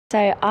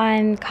So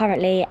I'm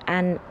currently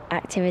an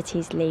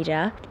activities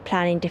leader,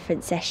 planning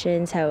different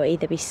sessions, so it will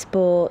either be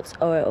sports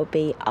or it will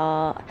be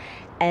art,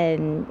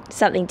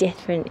 something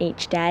different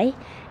each day.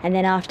 And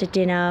then after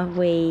dinner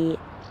we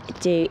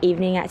do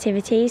evening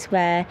activities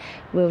where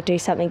we'll do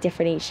something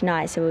different each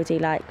night. So we'll do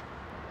like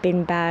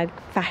bin bag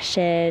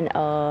fashion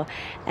or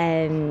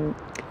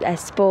a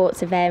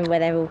sports event where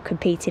they're all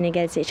competing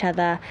against each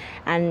other,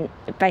 and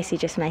basically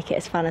just make it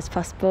as fun as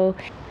possible.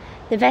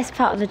 The best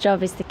part of the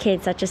job is the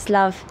kids.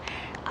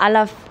 I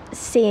love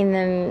seeing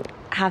them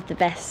have the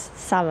best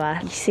summer.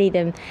 You see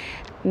them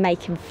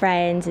making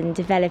friends and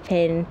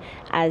developing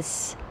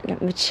as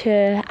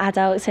mature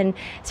adults, and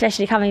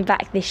especially coming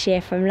back this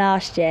year from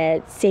last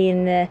year,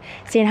 seeing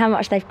how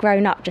much they've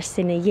grown up just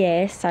in a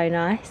year. So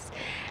nice.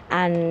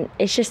 And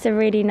it's just a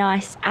really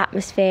nice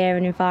atmosphere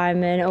and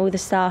environment. All the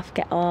staff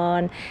get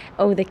on,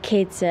 all the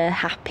kids are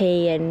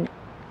happy and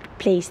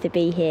pleased to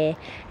be here,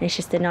 and it's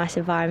just a nice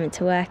environment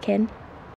to work in.